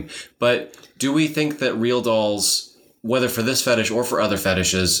shame. But do we think that real dolls, whether for this fetish or for other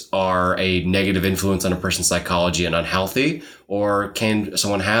fetishes, are a negative influence on a person's psychology and unhealthy? Or can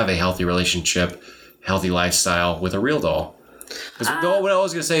someone have a healthy relationship, healthy lifestyle with a real doll? Because what I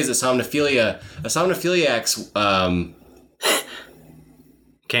was going to say is that somnophiliac's,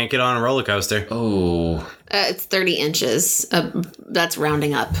 Can't get on a roller coaster. It's 30 inches. That's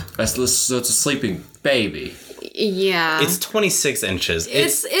rounding up. so it's a sleeping baby. Yeah. It's 26 inches.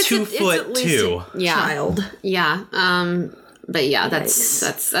 It's, It's 2 at foot least 2. Yeah. child. Yeah. But yeah,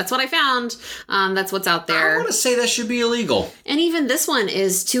 that's what I found. That's what's out I there. want to say that should be illegal. And even this one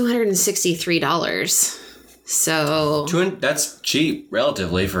is $263. So That's cheap,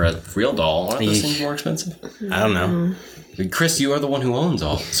 relatively, for a real doll. Aren't those Yeesh. things more expensive? I don't know. Chris, you are the one who owns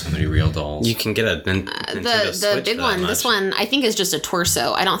all so many real dolls. You can get a Nintendo the Switch big for that one, much. this one, I think is just a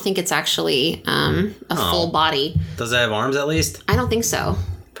torso. I don't think it's actually a full body. Does it have arms at least? I don't think so.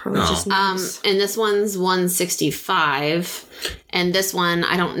 Probably just And this one's 165, and this one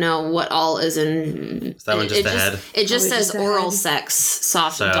I don't know what all is in. Is that one just the head? It just Probably says just the oral head. sex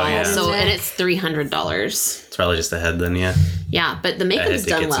soft So, doll. yeah. So and Neck. it's $300. It's probably just the head then, yeah. Yeah, but the I makeup's had to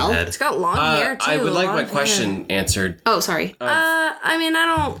done get some well. head. it's got long hair too. I would like long my hair. question answered. Oh, sorry. I mean, I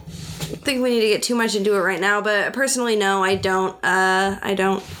don't think we need to get too much into it right now, but personally, no, I don't. I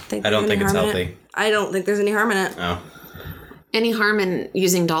don't think. I don't there's any think it's harm in healthy. it. I don't think there's any harm in it. Oh. Any harm in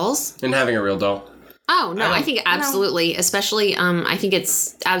using dolls? And having a real doll. Oh no, I think absolutely. Especially, I think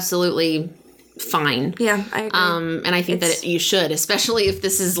it's absolutely fine. Yeah, I agree. And I think that you should, especially if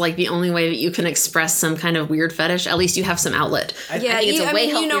this is like the only way that you can express some kind of weird fetish. At least you have some outlet. Yeah, I think it's a way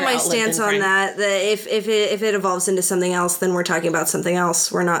you know healthier my outlet stance than on crime. that. That if it evolves into something else, then we're talking about something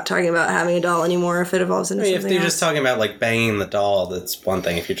else. We're not talking about having a doll anymore. If it evolves into I mean, if something you're else. just talking about like banging the doll, that's one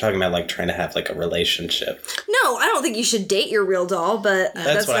thing. If you're talking about like trying to have like a relationship, No, I don't think you should date your real doll. But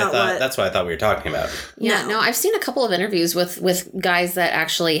that's what I not thought. what. That's what I thought we were talking about. Yeah, No. no, I've seen a couple of interviews with guys that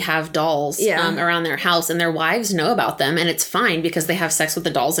actually have dolls Yeah. around their house, and their wives know about them, and it's fine because they have sex with the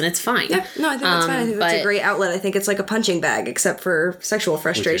dolls, and it's fine. Yeah, no, I think that's fine. I think that's a but- great outlet. I think it's like a punching bag, except for sexual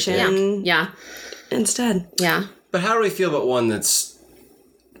frustration Yeah, instead. yeah. But how do we feel about one that's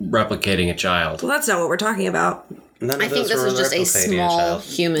replicating a child? Well, that's not what we're talking about. None I of think those this were was just a replicating small child.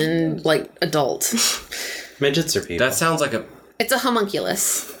 human, like, adult. Midgets are people. That sounds like a... It's a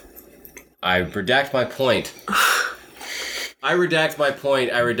homunculus. I redact my point. I redact my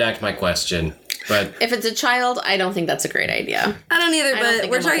point. I redact my question. But If it's a child, I don't think that's a great idea. I don't either, I don't but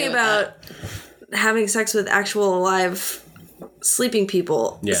think we're I'm okay talking with about having sex with actual alive sleeping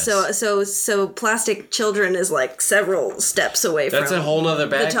people. Yes. So plastic children is like several steps away that's from a whole nother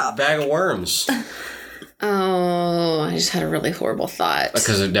top. bag of worms. Oh, I just had a really horrible thought.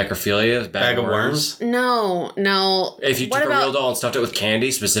 Because of necrophilia? Bag of worms? No. If you What took a about- real doll and stuffed it with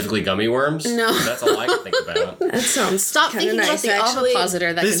candy, specifically gummy worms? No. That's all I can think about. That sounds Stop kinda thinking nice, about the actually.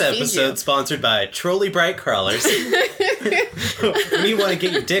 ovipositor that This can feed episode you. sponsored by Trolley Bright Crawlers. When you want to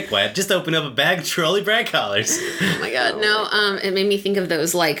get your dick wet, just open up a bag of Trolley Bright Collars. Oh my god, no. It made me think of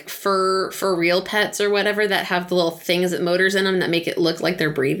those like fur real pets or whatever that have the little things that motors in them that make it look like they're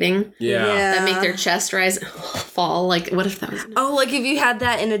breathing. Yeah. That make their chest rise and fall. Like, what if that was... Oh, like if you had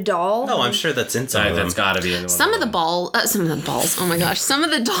that in a doll? Oh, I'm sure that's inside That's them. got to be in one Some of the balls, oh my gosh, some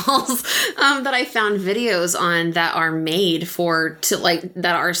of the dolls that I found videos on that are made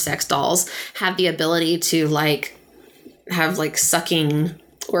that are sex dolls have the ability to have sucking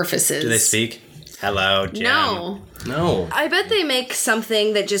orifices. Do they speak? Hello, Jen. No. No. I bet they make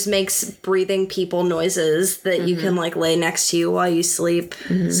something that just makes breathing people noises that you can lay next to you while you sleep,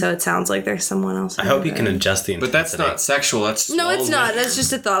 so it sounds like there's someone else. I hope you can adjust the But that's intensity. not sexual. That's No, it's lonely. not. That's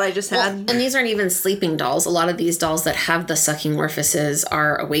just a thought I just had. And these aren't even sleeping dolls. A lot of these dolls that have the sucking orifices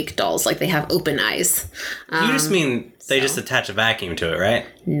are awake dolls. Like they have open eyes. You just mean they just attach a vacuum to it, right?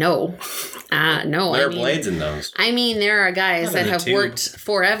 No. No. There are blades in those. I mean, there are guys that in a have tube. worked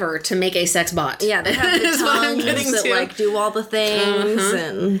forever to make a sex bot. Yeah, they have the Is what I'm tongues getting that to. do all the things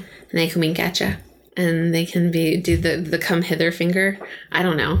and And they can wink at you. And they can do the come hither finger. I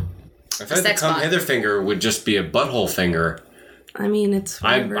don't know. I thought the sex come bot. hither finger would just be a butthole finger. I mean it's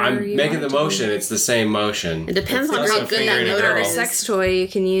I'm whatever you making the want to motion. It's the same motion. It depends It's on also how good that fingering a motor girl. do. is. Sex toy, you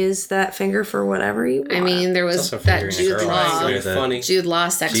can use that finger for whatever you want. I mean, there was also that fingering a Jude girl. Law. Right. It's funny. Jude Law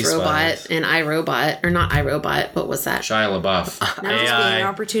sex G-spots. robot and iRobot. Or not iRobot. What was that? Shia LaBeouf. now it's AI. being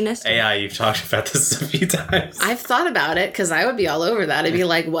opportunistic. AI, you've talked about this a few times. I've thought about it because I would be all over that. I'd be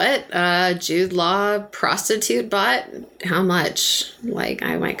like, what? Jude Law prostitute bot? How much?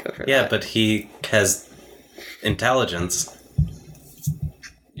 I might go for Yeah, that. but he has intelligence.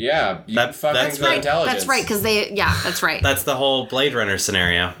 Yeah, you That- fucking that's got right. intelligence. That's right, because that's right. That's the whole Blade Runner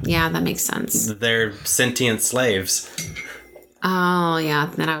scenario. Yeah, that makes sense. They're sentient slaves. Oh, yeah.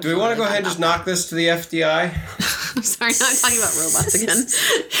 Then I Do we want to go ahead and just knock this to the FDI? I'm sorry, now I'm talking about robots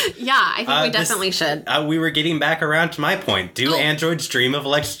again. Yeah, I think we this- definitely should. We were getting back around to my point. Do Oh. androids dream of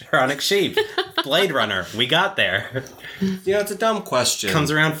electronic sheep? Blade Runner. We got there. You know, it's a dumb question.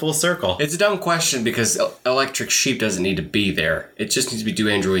 Comes around full circle. It's a dumb question because electric sheep doesn't need to be there. It just needs to be do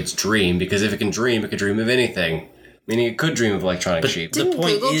androids dream, because if it can dream of anything. Meaning it could dream of electronic sheep. The Didn't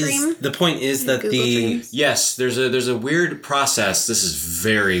point Google is dream? the point is that Google the dreams? Yes, there's a weird process. This is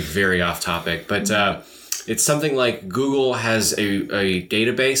very, very off topic, but it's something like Google has a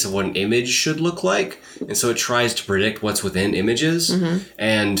database of what an image should look like, and so it tries to predict what's within images.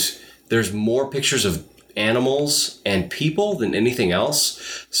 And there's more pictures of animals and people than anything else.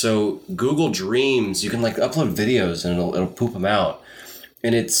 So Google Dreams, you can upload videos and it'll poop them out.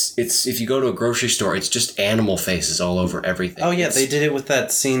 And it's if you go to a grocery store, it's just animal faces all over everything. Oh yeah, It's- they did it with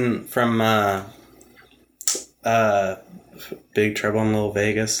that scene from Big Trouble in Little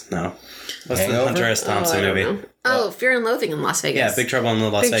Vegas. No, what's Hangover? the Hunter S. Thompson I don't movie? know. Oh, Fear and Loathing in Las Vegas. Yeah, Big Trouble in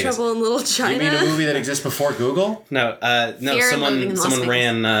Little Las Big Vegas. Trouble in Little You China. mean a movie that exists before Google? No, no. Fear and Loathing in Las Someone Vegas.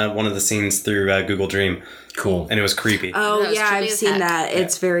 ran one of the scenes through Google Dream, Cool. and it was creepy. Oh That was yeah, I've Julia's seen hat. that.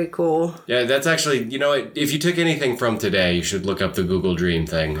 It's very cool. Yeah, that's actually, if you took anything from today, you should look up the Google Dream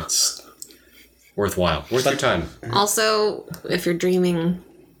thing. It's worthwhile. Worth your time. Also, if you're dreaming,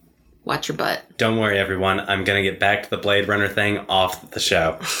 watch your butt. Don't worry, everyone. I'm gonna get back to the Blade Runner thing off the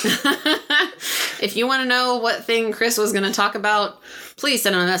show. If you want to know what thing Chris was going to talk about, please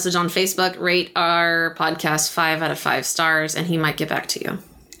send him a message on Facebook. Rate our podcast 5 out of 5 stars, and he might get back to you.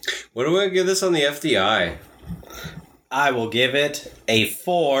 What do I give this on the FDI? I will give it a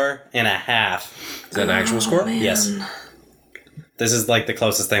 4.5. Is that an actual score? Yes. This is the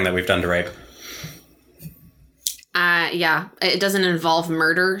closest thing that we've done to rape. Yeah, it doesn't involve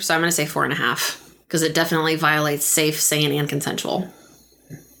murder, so I'm going to say 4.5 because it definitely violates safe, sane, and consensual.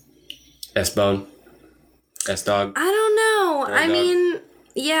 S-Bone? S-Dog? I don't know. I dog. mean,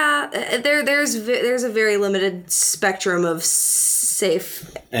 yeah, there's a very limited spectrum of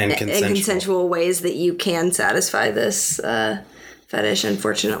safe And consensual. ways that you can satisfy this fetish,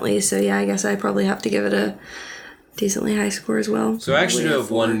 unfortunately. So yeah, I guess I probably have to give it a decently high score as well. So I actually do Probably a have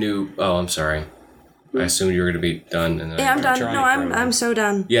 4. one new... Oh, I'm sorry. I assumed you were going to be done. And then Yeah, I'm done. drawing No, a I'm gremlin. so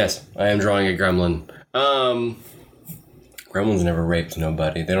done. Yes, I am drawing a gremlin. Gremlins never raped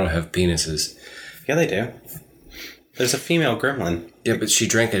nobody. They don't have penises. Yeah, they do. There's a female gremlin. Yeah, but she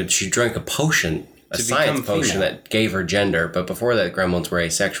drank a potion a To science become potion female. that gave her gender. But before that, gremlins were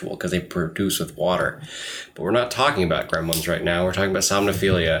asexual because they produce with water. But we're not talking about gremlins right now. We're talking about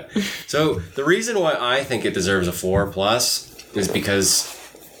somnophilia. So the reason why I think it deserves a 4+ is because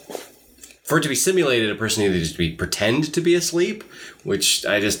for it to be simulated, a person needs to be pretend to be asleep, which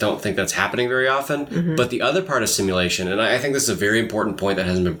I just don't think that's happening very often. But the other part of simulation, and I think this is a very important point that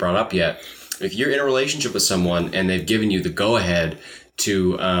hasn't been brought up yet. If you're in a relationship with someone and they've given you the go-ahead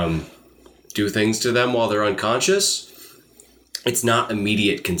to do things to them while they're unconscious, it's not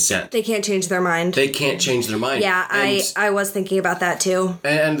immediate consent. They can't change their mind. They can't change their mind. Yeah, And- I was thinking about that too.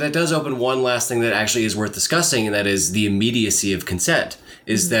 and that does open one last thing that actually is worth discussing, and that is the immediacy of consent.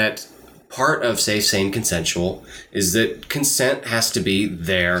 Is that part of safe, sane, consensual is that consent has to be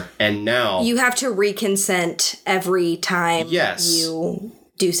there and now. You have to reconsent every time Yes. you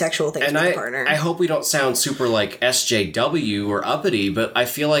do sexual things And with I a partner. hope we don't sound super like SJW or uppity, but I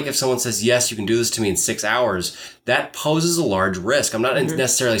feel like if someone says, yes, you can do this to me in 6 hours, that poses a large risk. I'm not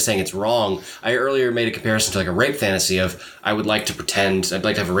necessarily saying it's wrong. I earlier made a comparison to like a rape fantasy of, I'd like to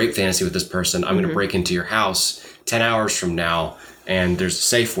have a rape fantasy with this person. I'm going to break into your house 10 hours from now, and there's a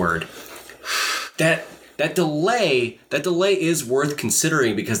safe word. That delay is worth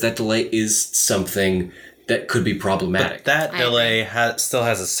considering because that delay is something that could be problematic. That I delay still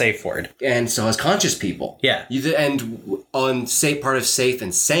has a safe word. And so has conscious people. Yeah. And on part of safe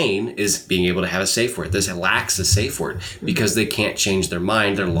and sane is being able to have a safe word. This lacks a safe word because they can't change their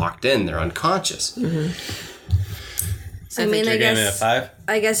mind. They're locked in. They're unconscious. I mean, You're giving it a 5?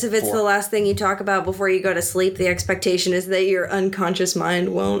 I guess if it's 4. the last thing you talk about before you go to sleep, the expectation is that your unconscious mind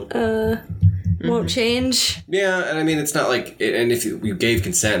won't change. Yeah, and I mean, it's not like... And if you gave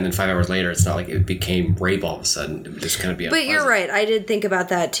consent and then 5 hours later, it's not like it became rape all of a sudden. It would just kind of be But you're right. I did think about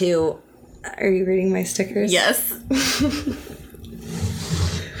that too. Are you reading my stickers? Yes.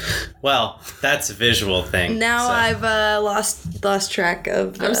 Well, that's a visual thing. Now so- I've lost track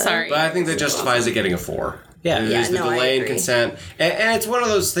of. I'm sorry. But I think that justifies it getting a 4. Yeah. There's the no, I delay in agree. consent, and it's one of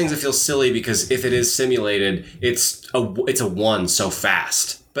those things that feels silly because if it is simulated, it's a 1 so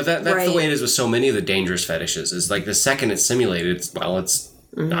fast. But that's the Right. way it is with so many of the dangerous fetishes. Is like the second it's simulated, it's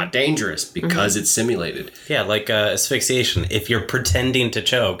not dangerous because it's simulated. Yeah, like asphyxiation. If you're pretending to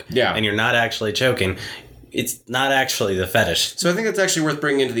choke Yeah. and you're not actually choking, it's not actually the fetish. So I think that's actually worth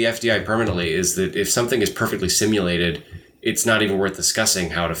bringing into the FDI permanently. Is that if something is perfectly simulated, it's not even worth discussing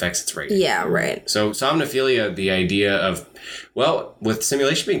how it affects its rating. Yeah. Right. So somnophilia, the idea of, well, with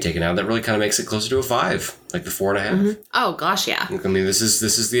simulation being taken out, that really kind of makes it closer to a 5, like the 4.5. Oh gosh, yeah. I mean, this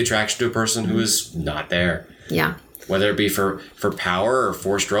is the attraction to a person who is not there. Yeah. Whether it be for power or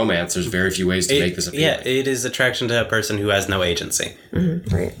forced romance, there's very few ways to make this appealing. Yeah, it is attraction to a person who has no agency.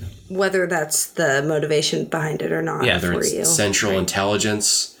 Right. Whether that's the motivation behind it or not. Yeah, Whether for it's you. central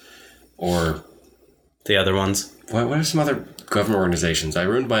intelligence or The other ones, what are some other government organizations? I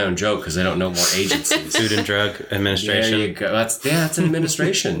ruined my own joke because I don't know more agencies. Food and Drug There Administration. you go. That's an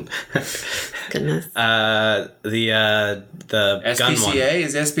administration. Goodness. The gun one. SPCA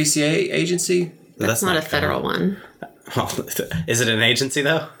is SPCA agency. That's not a federal one. Is it an agency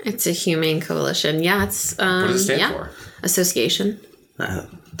though? It's a humane coalition. Yeah, it's What does it stand for? Association.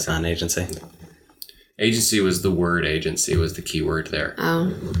 It's not an agency. Agency was the word. Agency was the key word there.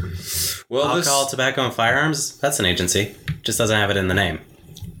 Oh. Well, Alcohol, tobacco, and firearms. That's an agency. Just doesn't have it in the name.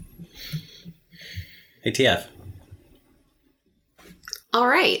 ATF. All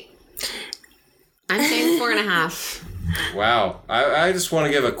right. I'm saying 4.5. Wow. I just want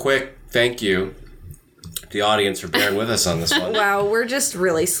to give a quick thank you to the audience for bearing with us on this one. Wow, we're just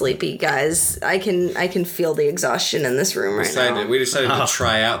really sleepy, guys. I can feel the exhaustion in this room right now. We decided to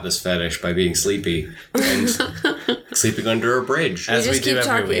try out this fetish by being sleepy and sleeping under a bridge. As We we just do keep every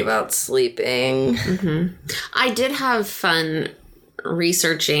talking week. about sleeping. I did have fun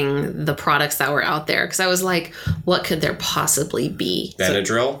researching the products that were out there because I was like, what could there possibly be?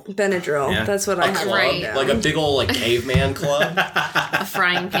 Benadryl? Benadryl. Yeah. That's what I have Club? Right. down. Like a big old caveman club? A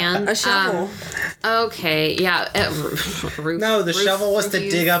frying pan? A shovel. Okay, yeah. No, the shovel was to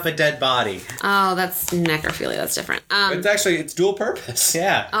dig up a dead body. Oh, that's necrophilia. That's different. It's dual purpose.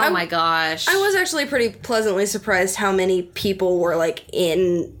 Yeah. Oh my gosh. I was actually pretty pleasantly surprised how many people were like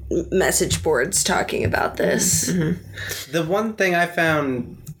in message boards talking about this. The one thing I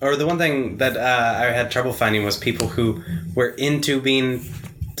found, or the one thing that I had trouble finding was people who were into being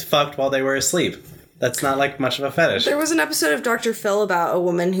fucked while they were asleep. That's not like much of a fetish. There was an episode of Dr. Phil about a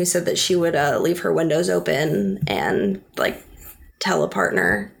woman who said that she would leave her windows open and like tell a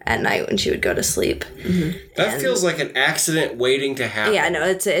partner at night when she would go to sleep. That feels like an accident waiting to happen. Yeah, no,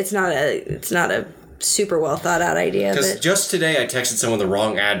 it's not a super well thought out idea. Because But just today I texted someone the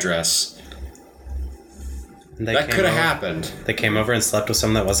wrong address They That came could have over- happened. They came over and slept with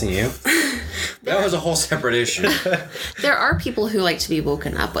someone that wasn't you? That was a whole separate issue. There are people who like to be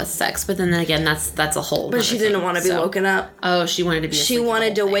woken up with sex, but then again, that's a whole. But she other didn't thing, want to be so- woken up. Oh, she wanted to be. She asleep the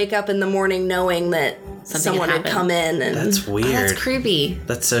wanted to whole thing. wake up in the morning knowing that someone had happened. come in and That's weird. That's creepy.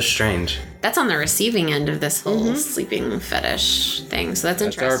 That's so strange. That's on the receiving end of this whole sleeping fetish thing. So that's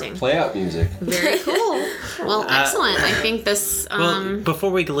That's our interesting. play out music. Very cool. Well, excellent. I think this. Well,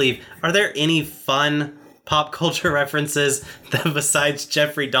 before we leave, are there any fun pop culture references that besides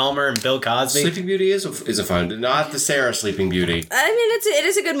Jeffrey Dahmer and Bill Cosby? Sleeping Beauty is a fun, not the Sarah Sleeping Beauty, I mean, it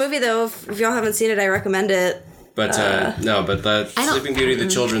is a good movie though. If y'all haven't seen it, I recommend it. but no, but the I don't- Sleeping Beauty, the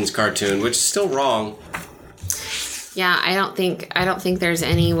children's cartoon, which is still wrong. Yeah, I don't think there's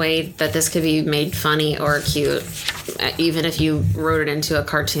any way that this could be made funny or cute, even if you wrote it into a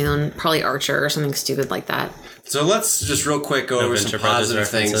cartoon, probably Archer or something stupid like that. So let's just real quick go over Venture some Brothers positive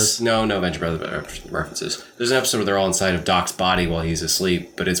references? things. No Venture Brothers references. There's an episode where they're all inside of Doc's body while he's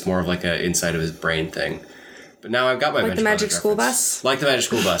asleep, but it's more of like a inside of his brain thing. But now I've got my Like the Venture Magic Brothers School reference. Bus? Like the Magic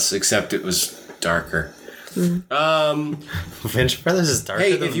School Bus, except it was darker. Venture Brothers is darker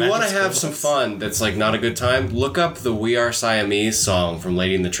Hey, than if the you want to Magic have School some Bus. fun that's like not a good time, look up the We Are Siamese song from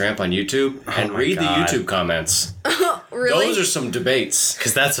Lady and the Tramp on YouTube and my read God. the YouTube comments. Really? Those are some debates.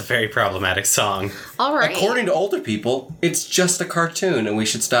 Because that's a very problematic song. All right. According to older people, it's just a cartoon and we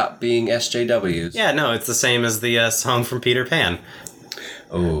should stop being SJWs. Yeah, no, it's the same as the song from Peter Pan.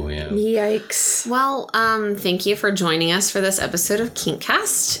 Oh, yeah. Yikes. Well, thank you for joining us for this episode of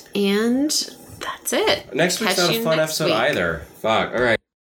Kinkcast, and that's it. Next week's Catch not a you fun next episode week. either. Fuck. All right.